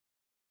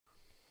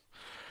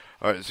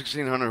All right,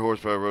 1600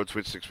 horsepower road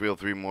switch, six-wheel,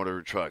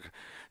 three-motor truck.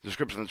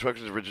 Description: the truck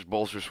is a rigid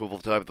bolster swivel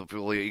type that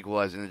fully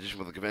equalized in addition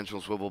with a conventional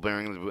swivel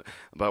bearing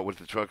about which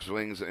the truck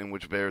swings and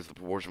which bears the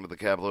proportion with the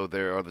cab load.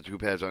 There are the two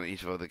pads on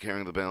each of the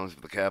carrying the balance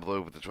of the cab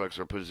load, but the trucks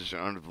are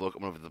positioned under the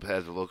locomotive. The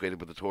pads are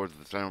located with the towards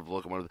the center of the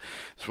locomotive.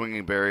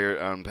 Swinging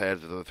barrier on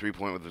pads with a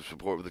 3-point with the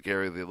support with the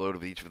carry of the load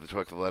of each of the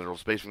truck. The lateral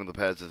spacing of the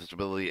pads is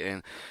stability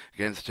and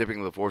against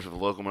tipping the force of the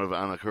locomotive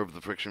on a curve of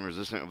the friction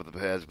resistant of the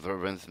pads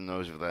prevents the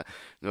nose of the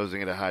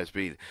nosing at a high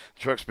speed.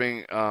 The truck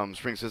spring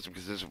system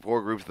consists of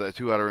 4 groups, the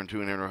 2 outer and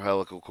 2 inner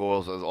helical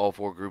coils, as all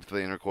 4 groups of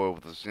the inner coil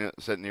with the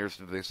set nearest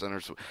to the center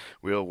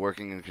wheel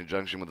working in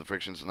conjunction with the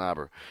friction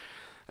knobber.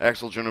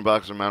 Axle joiner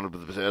boxes are mounted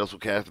with the pedestal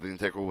cast with the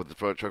integral with the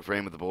front truck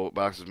frame. With the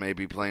boxes may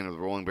be plain or the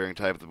rolling bearing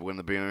type. When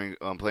the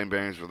plain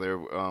bearings where there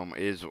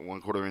is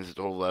 1/4 inch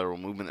total lateral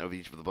movement of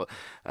each of the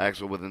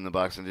axle within the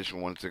box. In addition,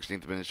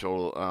 1/16 of inch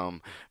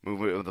total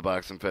movement of the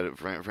box and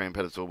frame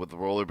pedestal. With the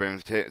roller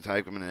bearings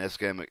type and an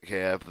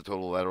SKF, the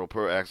total lateral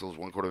per axle is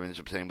 1/4 inch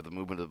obtained with the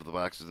movement of the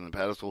boxes and the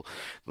pedestal.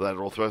 The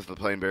lateral thrust of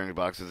the plain bearing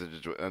boxes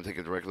is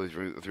taken directly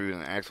through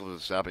an axle to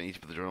stop in each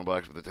of the journal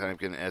box with the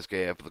type and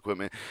SKF of the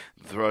equipment.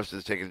 The thrust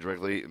is taken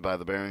directly by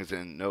the bearings,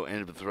 and no end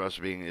of the thrust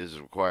being is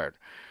required.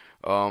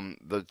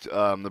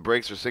 The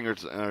brakes are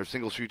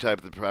single shoe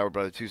type that are powered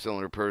by the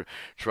 2-cylinder per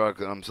truck.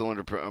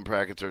 Cylinder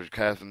brackets are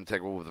cast and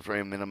integral with the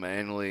frame.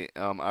 Manually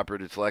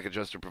operated slack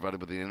adjuster provided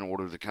with the inner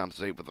order to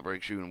compensate with the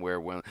brake shoe and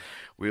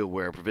wheel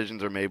wear.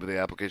 Provisions are made with the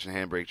application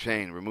handbrake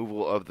chain.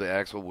 Removal of the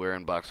axle wear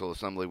and boxel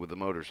assembly with the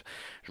motors.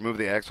 Remove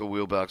the axle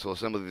wheel boxel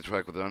assembly of the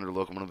truck with the under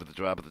locomotive at the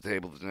drop of the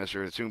table is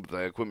necessary. Assume the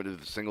equipment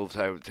is a single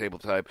table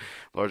type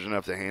large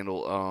enough to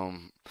handle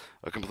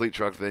a complete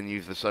truck. Then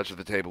use the such of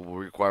the table will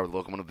require the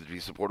locomotive to be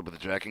supported with the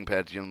jacking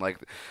pads.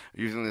 Unlike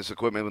using this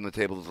equipment when the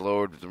table is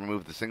lowered, to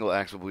remove the single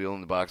axle wheel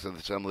in the box of the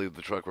assembly of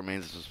the truck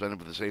remains suspended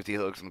with the safety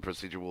hooks, and the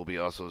procedure will be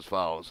also as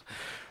follows.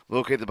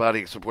 Locate the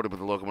body supported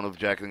with the locomotive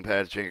jacking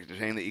pads. Chain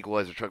the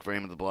equalizer truck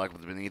frame of the block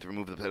with beneath.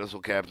 Remove the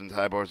pedestal caps and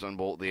tie bars.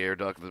 Unbolt the air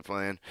duct of the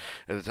fan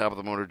at the top of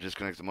the motor.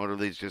 Disconnect the motor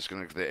leads.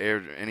 Disconnect the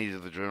air any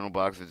of the journal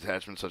box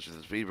attachments such as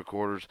the speed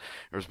recorders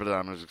or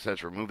speedometers,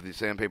 etc. Remove the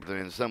sandpaper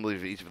and assembly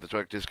of each of the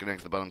truck.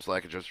 Disconnect the bottom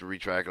slack adjuster.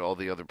 Retract all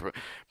the other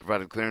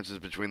provided clearances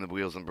between the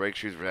wheels and brake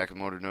shoes. Rack the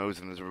motor nose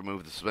and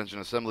remove the suspension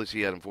assembly.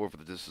 See item 4 for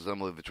the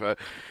disassembly of the truck.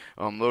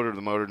 Loader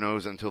the motor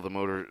nose until the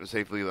motor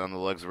safely on the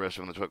legs. The rest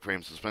of the truck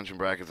frame suspension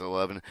brackets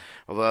 11.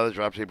 Allow the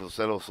drop table to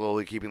settle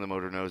slowly, keeping the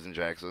motor nose in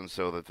Jackson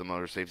so that the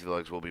motor safety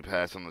legs will be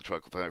passed on the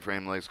truck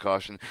frame legs.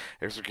 Caution: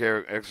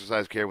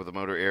 exercise care with the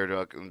motor air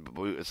duct and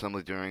boot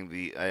assembly during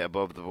the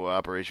above the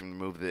operation.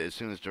 Remove it as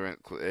soon as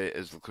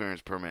the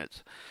clearance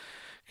permits.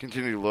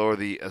 Continue to lower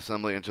the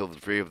assembly until the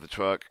free of the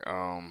truck.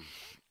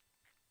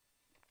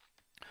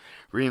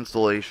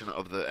 Reinstallation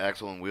of the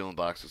axle and wheel and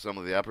box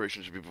assembly. The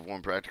operation should be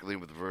performed practically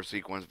with reverse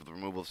sequence with the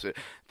removal of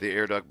the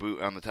air duct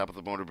boot on the top of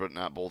the motor but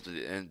not bolted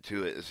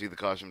into it. See the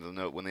caution of the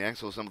note. When the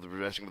axle is assembled, the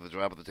progression with the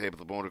drop of the tape of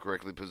the motor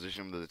correctly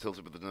positioned with the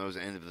tilted with the nose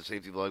and end of the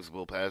safety lugs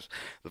will pass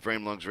the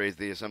frame lugs raised.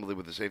 The assembly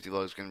with the safety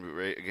lugs can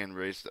again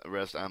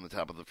rest on the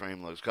top of the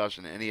frame lugs.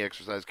 Caution: any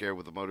exercise care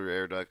with the motor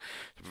air duct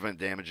to prevent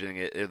damaging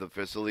it. The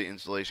facility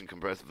installation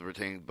compressed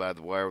retained by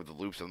the wire with the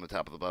loops on the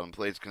top of the bottom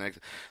plates. Connect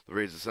the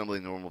raised assembly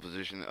normal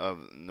position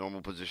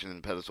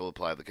and pedestal.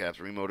 Apply the caps.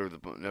 Remotor the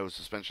nose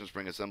suspension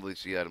spring assembly.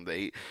 See item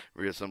 8.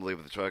 Reassembly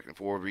of the truck. And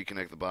 4.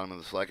 Reconnect the bottom of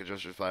the slack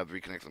adjuster. 5.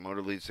 Reconnect the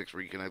motor lead. 6.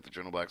 Reconnect the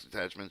journal box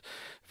attachments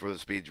for the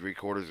speed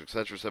recorders,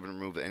 etc. 7.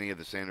 Remove any of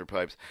the sander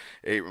pipes.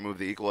 8. Remove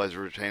the equalizer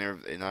retainer.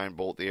 9.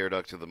 Bolt the air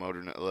duct to the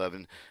motor.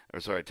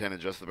 10.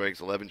 Adjust the brakes.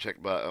 11.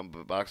 Check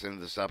box into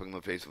the stopping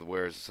the face of the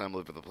wearer's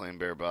assembly for the plain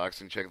bear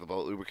boxing. Check the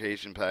bolt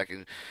lubrication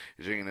packaging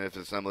and if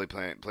assembly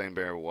plain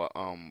bear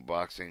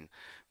boxing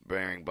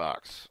bearing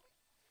box.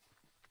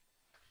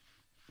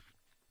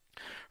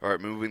 Alright,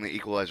 moving the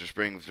equalizer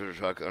spring to the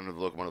truck under the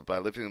locomotive. By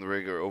lifting the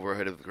rig or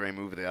overhead of the crane,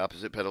 move the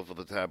opposite pedal for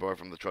the tie bar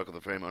from the truck of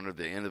the frame under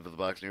the end of the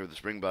box near the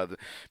spring by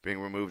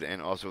being removed,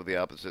 and also the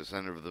opposite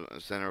center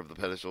of the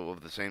pedestal of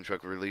the same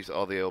truck. Release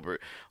all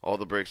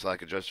the brake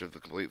slack adjuster of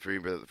the complete free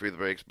the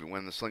brakes.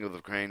 When the sling of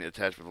the crane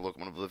attached with the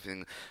locomotive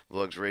lifting the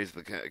lugs, raise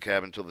the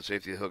cab until the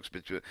safety hooks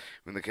between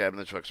the cab and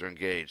the trucks are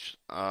engaged.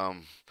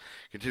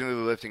 Continue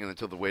lifting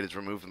until the weight is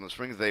removed from the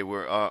springs. They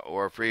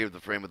are free of the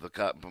frame of the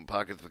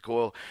pockets of the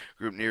coil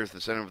group nearest the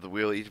center of the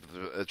wheel. Each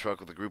of the truck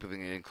with the group of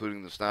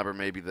including the snobber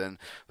may be then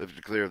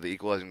lifted clear of the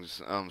equalizing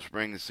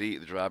spring seat.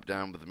 The drop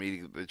down with the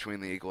meeting between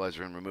the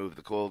equalizer and remove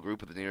the coil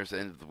group at the nearest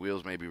end of the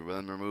wheels may be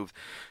then removed.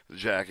 The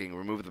jacking.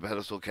 Remove the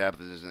pedestal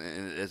cap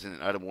as in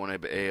item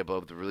 1A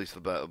above. To release the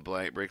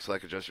brake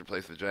slack adjuster,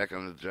 place the jack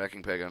under the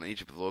jacking peg on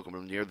each of the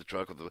locomotive near the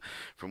truck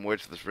from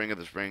which the spring of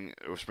the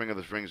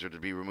springs are to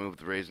be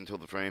removed. Raised until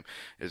the frame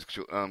is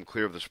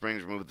clear of the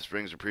springs. Remove the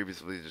springs are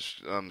previously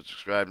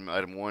described in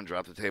item 1.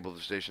 Drop the table of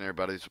the stationary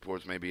body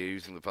supports may be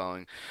using the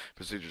following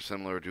procedure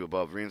similar to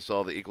above.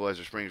 Reinstall the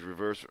equalizer springs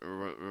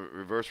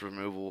reverse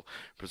removal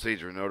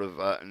procedure.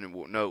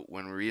 Note,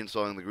 when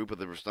reinstalling the group of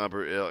the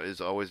snubber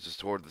is always just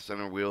toward the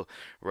center wheel,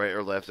 right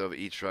or left of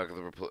each truck.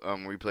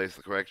 Replace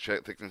the correct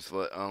check thickness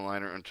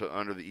liner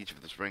under each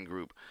of the spring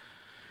group.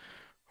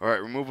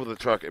 Alright, removal of the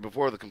truck.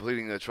 Before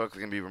completing the truck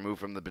can be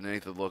removed from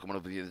beneath the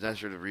locomotive, it is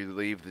necessary to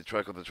relieve the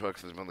truck of the truck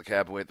system from the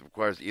cab weight that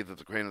requires either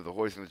the crane or the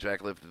hoisting the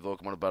jack lift the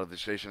locomotive out of the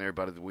stationary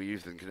body that we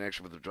used in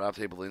connection with the drop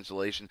table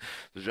installation.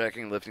 The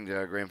jacking and lifting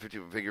diagram,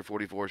 figure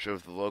 44,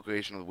 shows the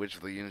location of which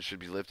the unit should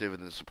be lifted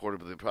and the support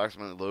of the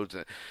approximate loads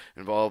that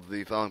involve.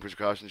 The following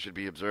precautions should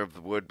be observed.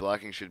 The wood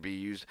blocking should be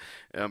used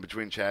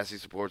between chassis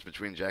supports,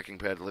 between jacking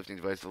pad and lifting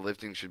device. The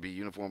lifting should be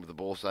uniform with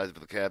both sides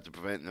of the cab to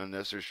prevent an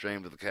unnecessary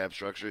strain of the cab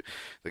structure.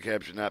 The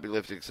cab should not be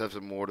lifted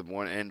excessive more than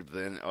one end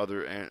than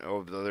other end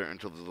of the other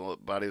until the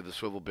body of the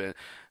swivel bin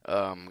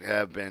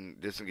have been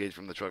disengaged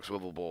from the truck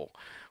swivel bowl.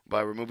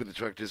 By removing the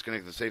truck,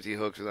 disconnect the safety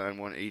hooks on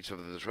one each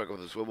of the truck of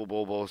the swivel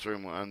bowl bolster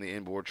on the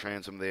inboard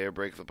transom, the air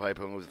brake, the pipe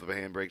hose, the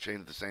handbrake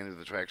chain, the stand of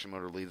the traction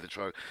motor, leave the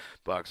truck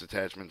box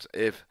attachments.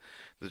 If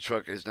the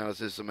truck is not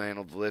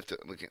dismantled, the lift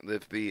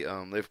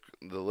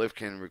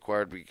can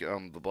require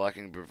the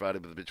blocking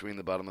provided between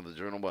the bottom of the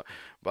journal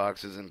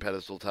boxes and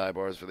pedestal tie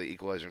bars for the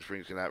equalizer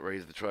springs cannot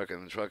raise the truck,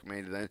 and the truck may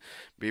then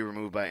be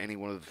removed by any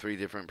one of the three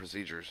different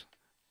procedures.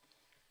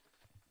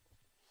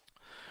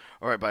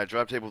 Alright, by a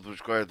drop table to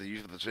require the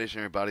use of the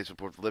stationary body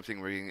support for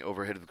lifting, rigging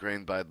overhead of the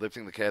crane. By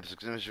lifting the cab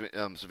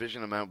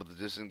sufficient amount but to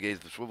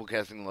disengage the swivel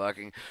casting,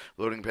 locking,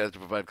 loading pads to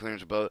provide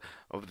clearance above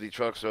of the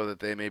truck so that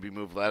they may be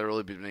moved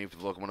laterally beneath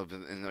the locomotive,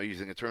 and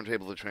using a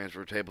turntable to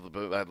transfer a table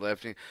by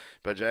lifting.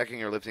 By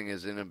jacking or lifting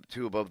is in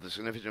two above the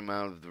significant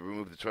amount to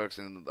remove the trucks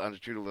and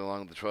longitudinally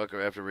along the truck,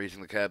 or after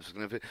raising the cab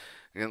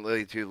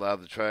significantly to allow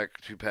the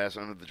track to pass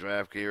under the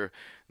draft gear.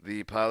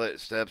 The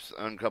pilot steps,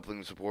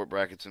 uncoupling support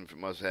brackets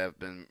must have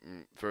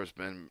first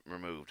been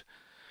removed.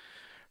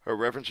 A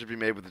reference should be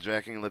made with the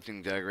jacking and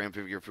lifting diagram.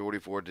 Figure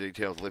 44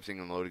 details lifting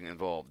and loading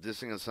involved.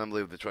 Disting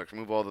assembly of the truck.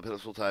 Remove all the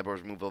pedestal tie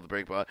bars. Remove all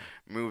the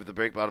remove the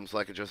brake bottom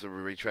slack adjuster.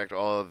 Retract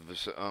all of the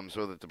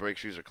so that the brake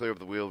shoes are clear of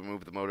the wheel.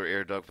 Remove the motor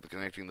air duct for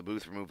connecting the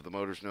booth. Remove the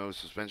motor's nose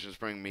suspension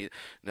spring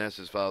nest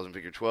as follows in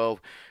Figure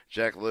 12.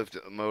 Jack lift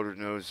motor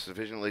nose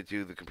sufficiently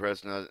to the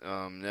compressed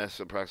nest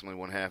approximately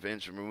 1/2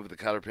 inch. Remove the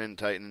cotter pin.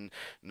 Tighten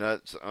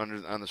nuts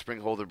on the spring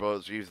holder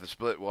bolts. Use the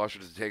split washer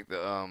to take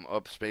the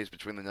up space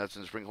between the nuts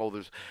and the spring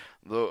holders.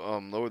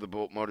 Lower the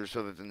bolt motor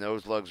so that the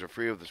nose lugs are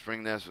free of the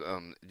spring nest.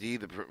 D,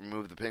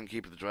 remove the pin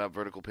keeper, the drop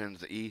vertical pins.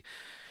 The E,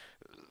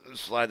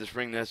 slide the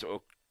spring nest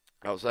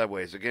out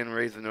sideways. Again,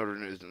 raise the motor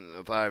nose.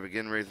 5,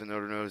 again, raise the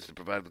motor nose to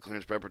provide the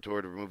clearance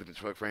preparatory to removing the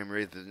truck frame.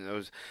 Raise the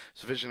nose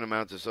sufficient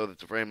amount so that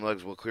the frame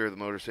lugs will clear the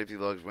motor safety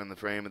lugs when the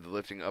frame is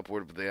lifting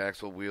upward with the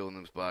axle, wheel,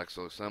 and the box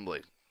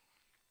assembly.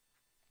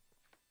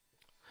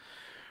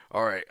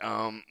 Alright,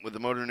 with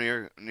the motor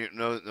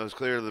nose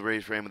clear of the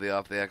raised frame of the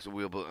off the axle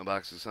wheel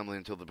box assembly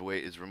until the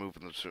weight is removed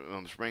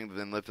from the spring,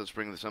 then lift the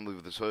spring of the assembly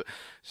with the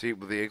seat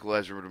with the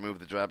equalizer, remove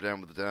the drop down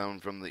with the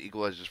down from the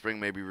equalizer spring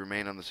may be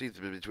remain on the seat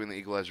between the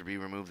equalizer be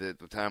removed at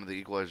the time of the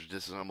equalizer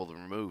disassembled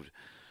and removed.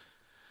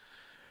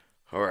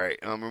 Alright,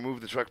 remove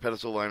the truck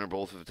pedestal liner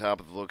bolt at the top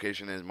of the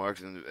location as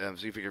marked in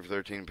see figure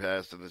 13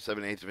 past and the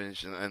 7/8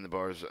 inch and the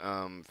bars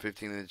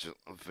 15 inch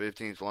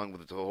long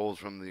with the holes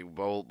from the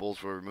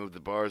bolts were removed. The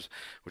bars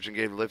which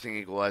engage the lifting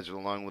equalizer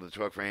along with the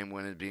truck frame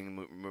when it being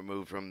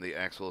removed from the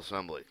axle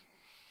assembly.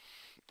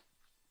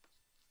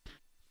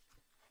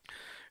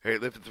 Alright,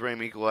 lift the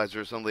frame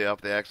equalizer assembly off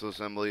the axle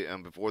assembly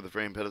before the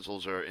frame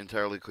pedestals are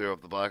entirely clear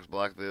of the box.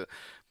 Block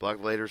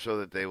later so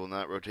that they will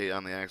not rotate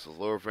on the axles.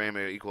 Lower frame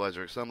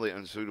equalizer assembly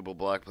unsuitable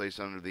block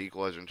placed under the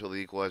equalizer until the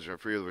equalizer are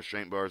free of the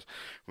restraint bars.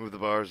 Remove the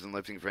bars and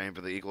lifting frame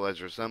for the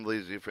equalizer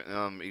assemblies.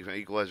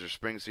 Equalizer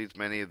spring seats,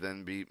 many of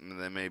them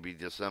may be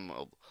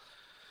disassembled.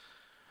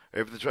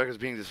 If the truck is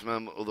being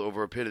disassembled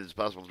over a pit, it is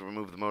possible to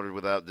remove the motor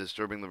without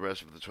disturbing the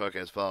rest of the truck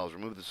as follows.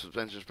 Remove the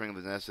suspension spring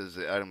of the nest as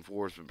the item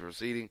 4 has been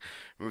proceeding.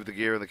 Remove the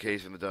gear and the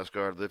case and the dust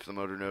guard. Lift the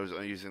motor nose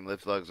using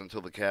lift lugs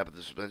until the cap of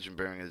the suspension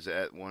bearing is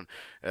at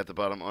the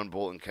bottom.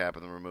 Unbolt and cap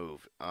and then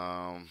remove.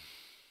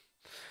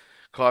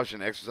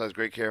 Caution: exercise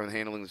great care when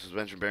handling the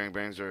suspension bearing.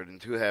 Bearings are in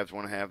two halves.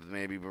 One half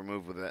may be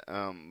removed with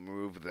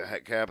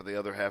the cap, and the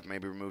other half may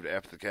be removed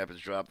after the cap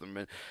is dropped.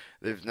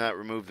 If not,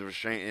 remove the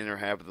restraint inner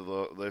half of the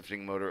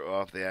lifting motor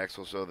off the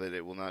axle so that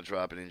it will not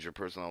drop and injure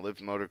personnel.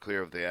 Lift motor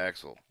clear of the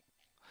axle.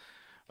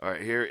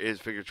 Alright, here is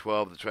figure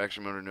 12, the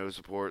traction motor nose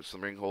support,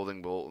 spring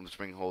holding bolt, and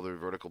spring holder,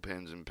 vertical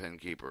pins, and pin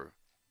keeper.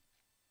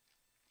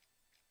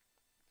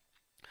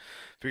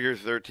 Figure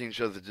 13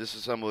 shows the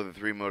disassembly of the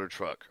 3-motor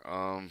truck.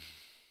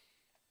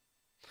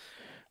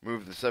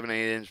 Remove the 7/8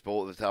 inch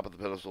bolt at the top of the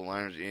pedestal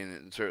liners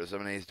and insert a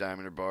 7/8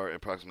 diameter bar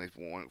approximately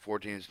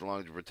 14 inches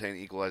long to retain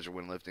equalizer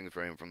when lifting the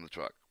frame from the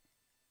truck.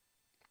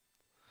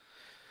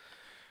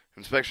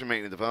 Inspection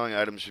maintenance. The following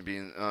items should be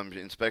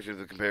inspected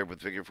and compared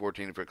with Figure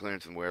 14 for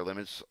clearance and wear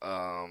limits.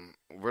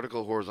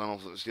 Vertical,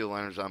 horizontal steel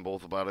liners on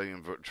both the body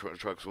and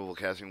truck swivel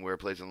casting wear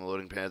plates on the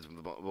loading pads of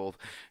both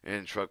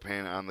and truck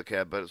pan on the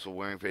cab pedestal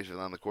wearing faces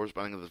on the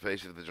corresponding of the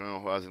faces of the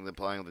general housing. The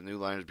applying of the new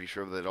liners. Be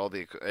sure that all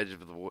the edges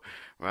of the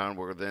round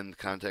were then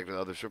contacted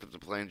other surfaces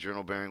of plane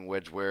journal bearing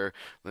wedge wear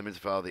limits.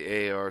 Follow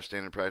the AAR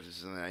standard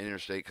practices in the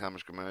Interstate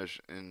Commerce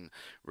and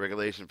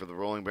regulation for the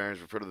rolling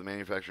bearings. Refer to the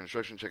manufacturer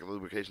instruction. Check the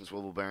lubrication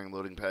swivel bearing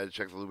loading pads.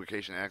 Check the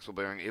lubrication axle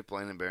bearing if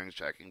plane and bearings.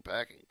 Checking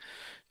packing.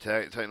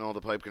 Tighten all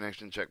the pipe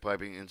connections. Check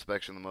piping.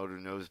 Inspection the motor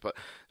nose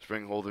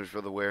spring holders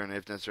for the wear, and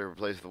if necessary,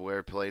 replace the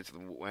wear plates.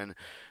 When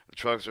the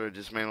trucks are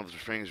dismantled, the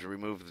springs,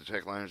 remove the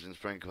check liners and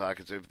spring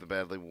pockets if they're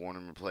badly worn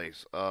and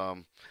replace.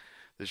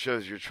 This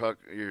shows your truck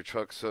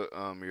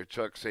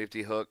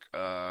safety hook,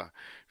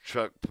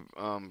 truck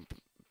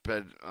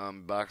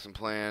box and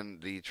plan,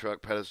 the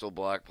truck pedestal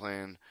block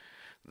plan,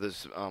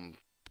 this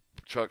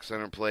truck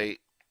center plate,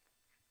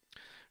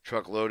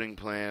 truck loading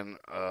plan,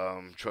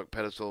 truck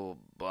pedestal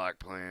block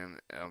plan,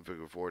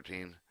 figure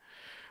 14.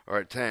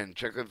 Alright, 10.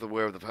 Check if the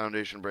wear of the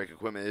foundation brake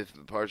equipment. If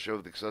the parts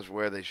show the excessive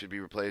wear, they should be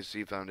replaced.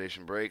 See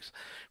foundation brakes.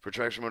 For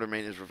traction motor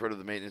maintenance, refer to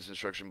the maintenance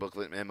instruction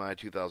booklet MI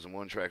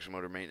 2001 traction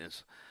motor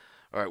maintenance.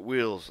 All right,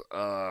 wheels.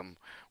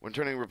 When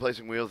turning and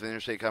replacing wheels, the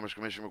Interstate Commerce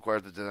Commission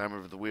requires that the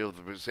diameter of the wheel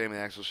of the same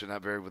axle should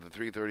not vary with the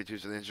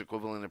 3/32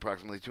 equivalent,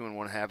 approximately 2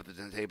 1/2 of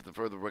the tape. The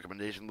further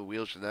recommendation: the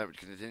wheel should not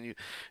continue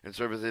in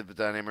service if the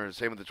diameter is the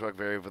same with the truck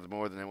vary with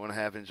more than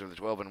 1/2 inch of the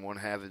 12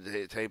 1/2 of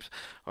the tapes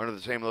under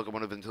the same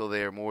locomotive until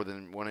they are more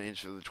than 1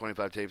 inch of the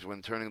 25 tapes.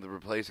 When turning the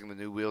replacing the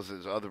new wheels,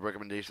 there's other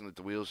recommendation that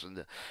the wheels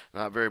should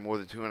not vary more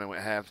than 2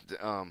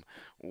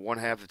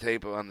 1/2 the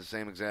tape on the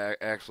same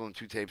exact axle and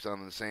 2 tapes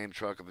on the same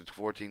truck of the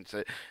 14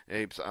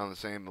 tapes on the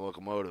same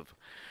locomotive.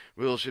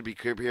 Wheels should be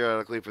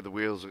periodically for the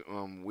wheels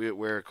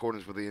wear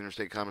accordance with the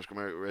Interstate Commerce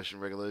Commission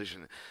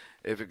regulation.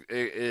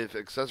 If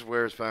excessive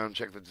wear is found,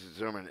 check to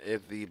determine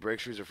if the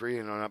brake shoes are free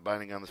and are not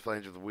binding on the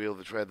flange of the wheel,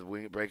 the tread,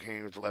 the brake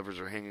hangers, the levers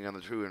are hanging on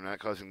the shoe and not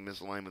causing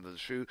misalignment of the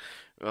shoe.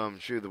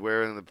 The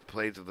wear and the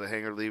plates of the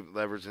hanger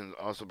levers and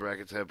also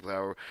brackets have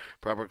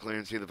proper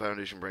clearance. See the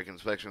foundation brake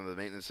inspection of the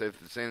maintenance. If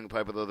the sanding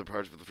pipe with other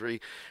parts with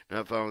free,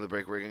 not following the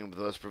brake rigging,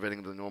 thus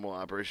preventing the normal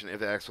operation.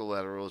 If the axle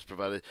lateral is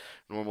provided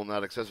normal,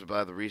 not excessive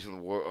by the reason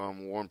the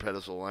worn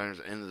pedestal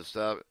liners end of the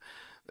stop.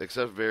 The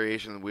excessive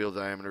variation in the wheel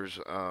diameters,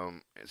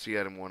 see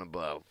item 1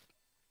 above.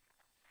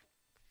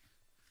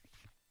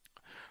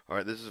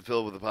 Alright, this is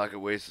filled with the pocket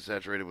waste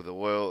saturated with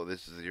oil.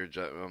 This is your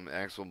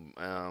axle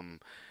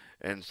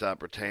end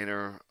stop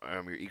retainer,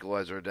 your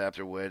equalizer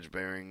adapter, wedge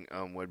bearing,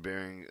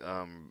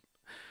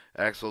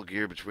 axle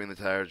gear between the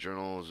tires,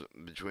 journals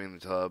between the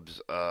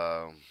tubs,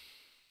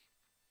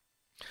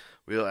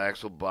 wheel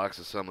axle box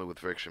assembly with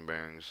friction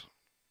bearings.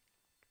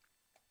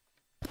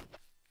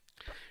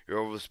 Your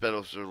overless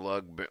pedals are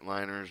lug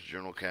liners,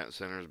 journal cat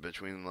centers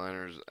between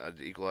liners,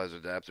 equalizer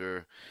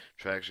adapter,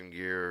 traction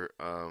gear,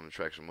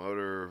 traction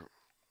motor.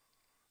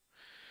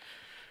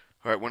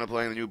 Alright, when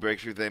applying the new brake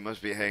shoe, they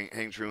must be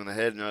hang true in the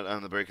head, not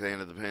on the brake at the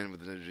end of the pin.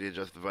 With the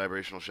adjust, the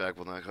vibrational shock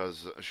will not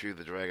cause a shoe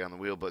the drag on the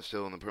wheel, but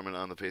still in the permanent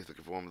on the face that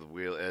conform to the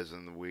wheel as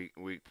in the weak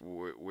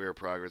wear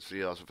progress.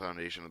 See also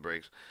foundation of the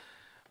brakes.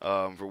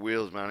 For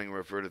wheels mounting,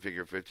 refer to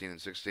figure 15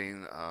 and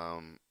 16.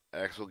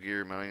 Axle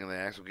gear mounting of the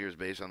axle gear is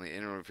based on the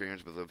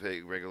interference with the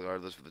pig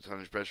regardless of the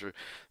tonnage pressure.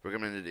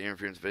 Recommended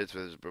interference fits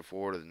as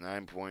before to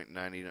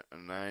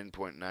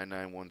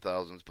 9.99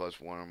 thousandths plus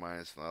 1 or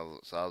minus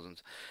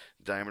thousandths.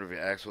 Diameter of the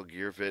axle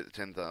gear fit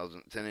 10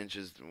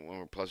 inches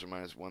or plus or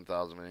minus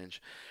 1,000 of an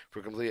inch.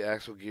 For complete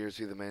axle gear,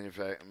 see the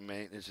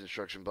maintenance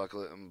instruction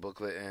booklet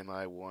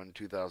MI1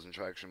 2000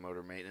 traction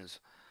motor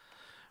maintenance.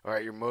 All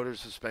right, your motor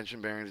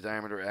suspension bearings,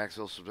 diameter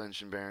axle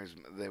suspension bearings,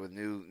 they with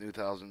new 9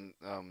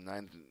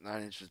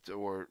 inches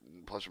or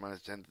plus or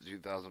minus 10 to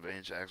 2,000 of an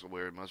inch axle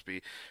wear. It must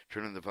be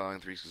turned in the following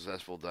 3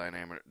 successful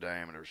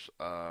diameters.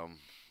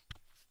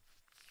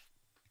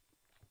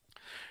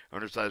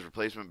 Undersized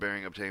replacement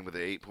bearing obtained with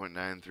a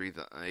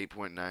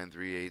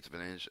 8.938 of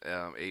an inch,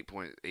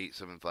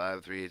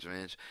 8.875 3/8 of an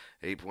inch,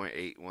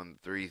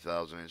 8.813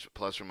 thousand inch,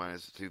 plus or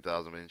minus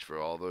 2,000 of an inch for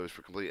all those.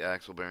 For complete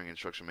axle bearing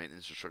instruction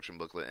maintenance instruction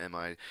booklet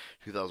MI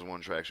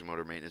 2001 traction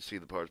motor maintenance, see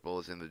the parts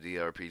bullets in the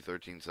DRP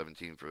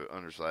 1317 for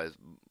undersized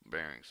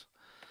bearings.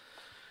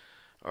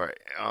 Alright,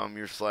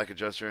 your slack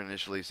adjuster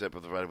initially set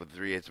provided with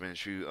 3/8 of an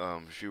inch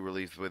shoe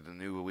release with the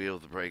new wheel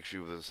of the brake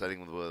shoe with a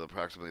setting with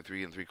approximately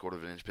 3 3/4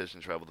 of an inch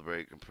piston travel the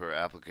brake per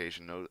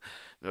application.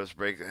 Notice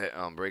brake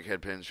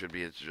head pins should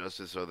be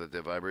adjusted so that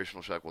the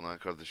vibrational shock will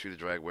not cause the shoe to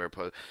drag wear,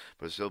 but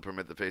still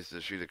permit the face of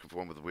the shoe to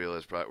conform with the wheel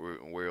as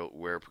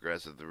wear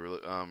progresses.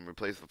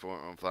 Replace the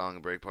following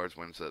brake parts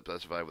when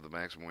specified with the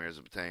maximum wear is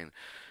obtained.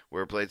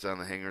 Where plates on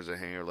the hangers and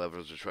hanger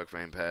levers or truck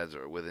frame pads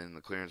are within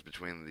the clearance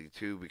between the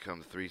two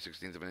become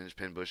 3/16 of an inch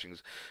pin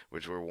bushings,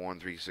 which were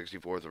worn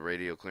 3/64 of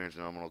radial clearance.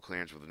 Nominal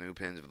clearance with the new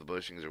pins of the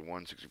bushings are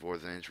 1/64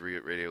 of an inch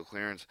radial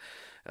clearance.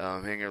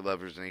 Hanger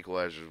levers and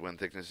equalizers when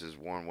thickness is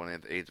worn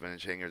 1/8 of an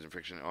inch. Hangers and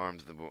friction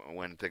arms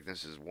when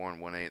thickness is worn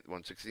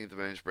 1/16 of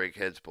an inch. Brake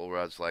heads, pull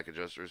rods, slack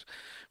adjusters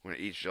when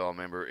each jaw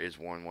member is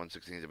worn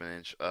 1/16 of an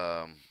inch.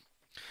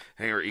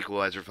 Hanger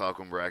equalizer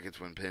falcon brackets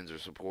when pins or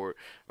support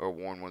are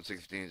worn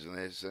 1/16 of an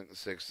inch.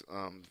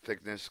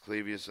 Thickness,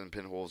 clevis, and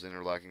pinholes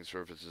interlocking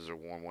surfaces are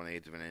worn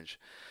 1/8 of an inch.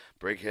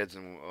 Brake heads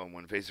and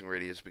when facing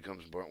radius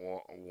becomes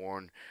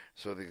worn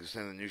so the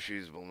extent of the new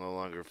shoes will no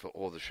longer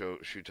hold the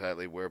shoe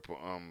tightly. Where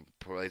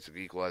plates of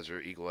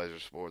equalizer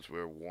sports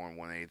were worn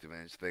 1/8 of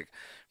an inch thick.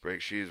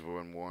 Brake shoes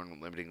were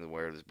worn limiting the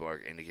wear of this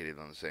bark indicated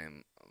on the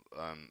same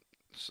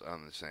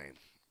on the same.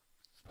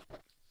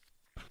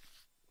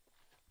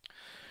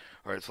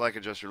 Alright, slack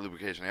adjuster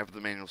lubrication. After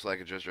the manual slack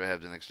adjuster has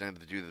been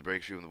extended due to the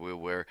brake shoe and the wheel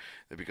wear,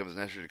 it becomes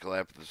necessary to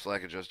collapse the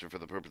slack adjuster for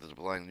the purpose of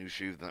applying new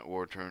shoes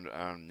or turned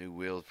on new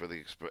wheels. For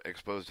the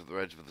exposed to the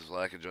edge of the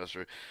slack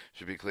adjuster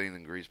should be cleaned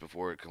and greased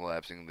before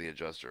collapsing the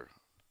adjuster.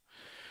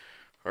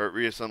 Alright,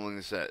 reassembling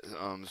the set.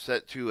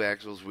 Set 2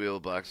 axles, wheel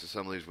box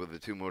assemblies with the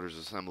 2 motors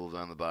assembled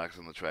on the box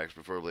on the tracks,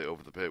 preferably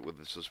over the pit, with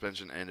the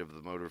suspension end of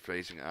the motor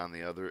facing on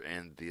the other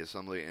end. The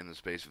assembly in the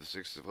space of the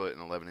 6 foot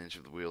and 11 inch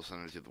of the wheel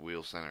center to the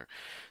wheel center.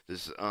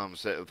 This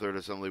set of third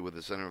assembly with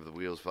the center of the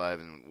wheels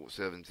 5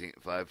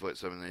 foot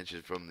 7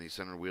 inches from the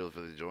center wheel for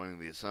the joining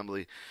the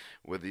assembly,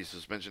 with the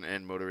suspension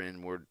end motor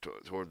inward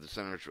toward the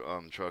center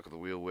truck of the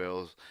wheel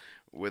wells.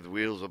 With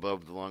wheels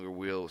above the longer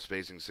wheel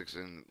spacing 6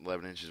 and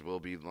 11 inches will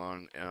be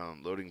long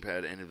loading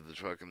pad end of the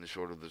truck, and the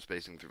shorter the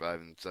spacing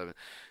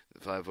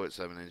 5 foot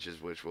 7 inches,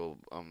 which will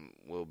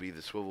be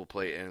the swivel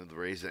plate end of the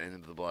raised end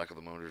of the block of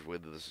the motors,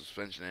 with the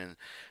suspension end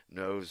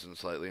nose and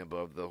slightly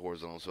above the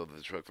horizontal, so that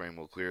the truck frame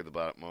will clear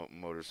the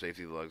motor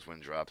safety lugs when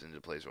dropped into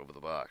place over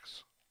the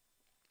box.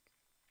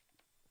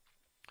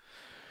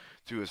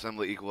 To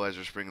assembly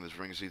equalizer spring in the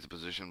spring seats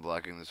position,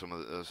 blocking so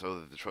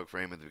that the truck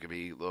frame can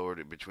be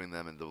lowered between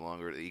them, and the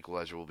longer the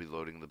equalizer will be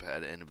loading the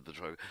pad end of the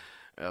truck.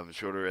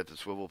 Shorter at the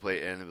swivel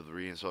plate end of the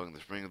reinstalling the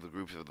spring of the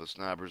groups of the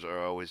snobbers are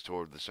always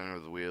toward the center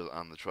of the wheel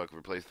on the truck.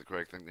 Replace the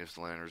correct thickness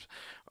liners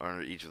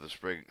under each of the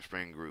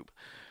spring group.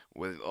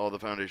 With all the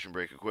foundation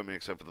brake equipment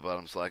except for the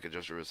bottom slack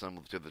adjuster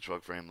assembled to the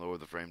truck frame, lower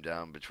the frame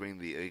down between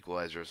the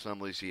equalizer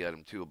assembly. See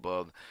item 2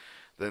 above.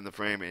 Then the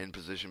frame in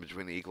position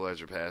between the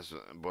equalizer pass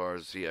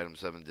bars. See item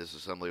 7,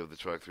 disassembly of the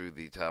truck through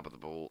the top of the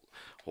bolt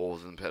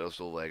holes in the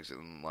pedestal legs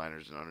and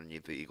liners and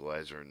underneath the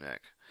equalizer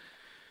neck.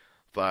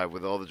 5.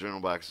 With all the journal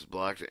boxes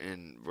blocked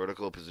in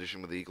vertical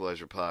position with the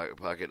equalizer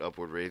pocket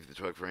upward, raise the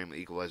truck frame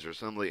equalizer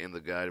assembly in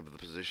the guide of the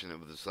position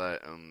of the side,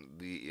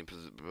 the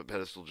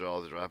pedestal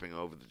jaws dropping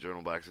over the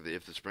journal box.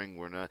 If the spring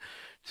were not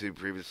to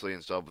previously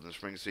installed with the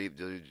spring seat,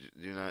 do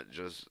not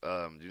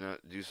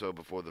do so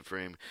before the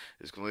frame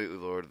is completely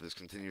lowered. This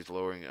continues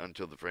lowering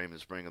until the frame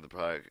and spring of the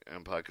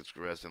pockets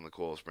rest and the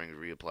coil springs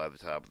reapply the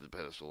top of the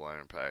pedestal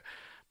liner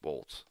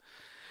bolts.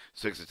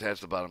 6. Attach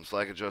the bottom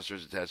slack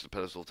adjusters. Attach the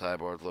pedestal tie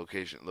bar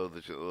location. Lower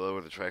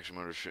the traction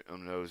motor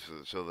nose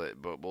so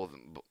that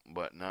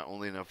but not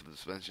only enough for the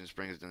suspension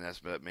springs and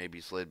nest may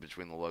be slid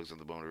between the lugs of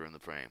the motor and the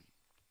frame.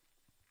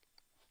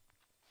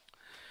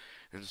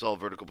 Install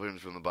vertical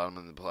pins from the bottom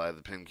and apply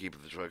the pin keep.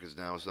 If the truck is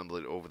now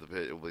assembled over the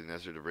pit, it will be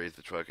necessary to raise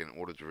the truck in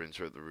order to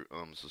insert the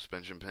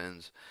suspension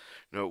pins.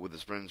 Note, with the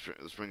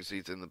spring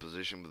seats in the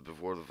position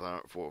before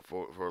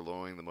for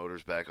lowering the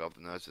motors, back off the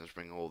nuts and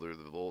spring holder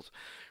of the bolts.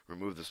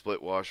 Remove the split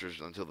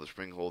washers until the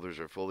spring holders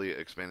are fully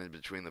expanded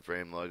between the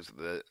frame lugs.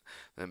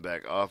 Then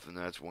back off the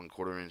nuts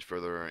 1/4 inch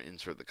further and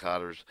insert the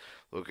cotters.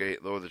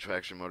 Lower the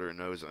traction motor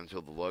nose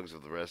until the lugs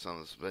of the rest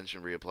on the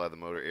suspension. Reapply the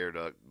motor air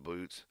duct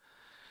boots.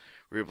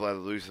 Reapply the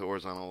loose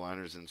horizontal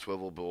liners in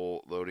swivel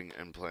bowl loading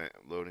and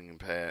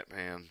pad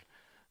pan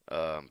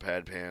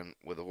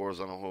with the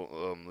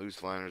horizontal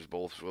loose liners,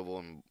 both swivel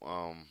and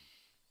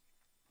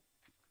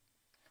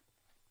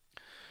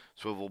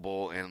swivel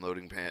bowl and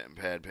loading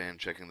pad pan.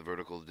 Checking the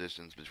vertical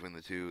distance between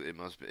the two.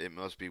 It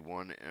must be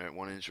 1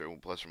 inch or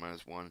plus or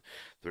minus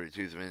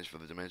 1/32 of an inch for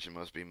the dimension.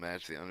 Must be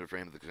matched the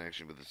underframe of the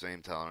connection with the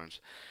same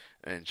tolerance.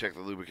 And check the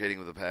lubricating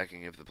with the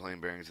packing if the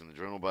plain bearings in the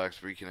journal box.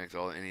 Reconnect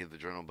any of the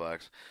journal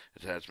box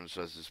attachments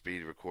such as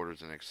speed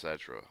recorders and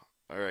etc.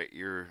 Alright,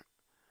 your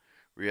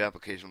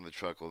reapplication of the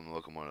truck and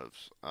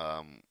locomotives.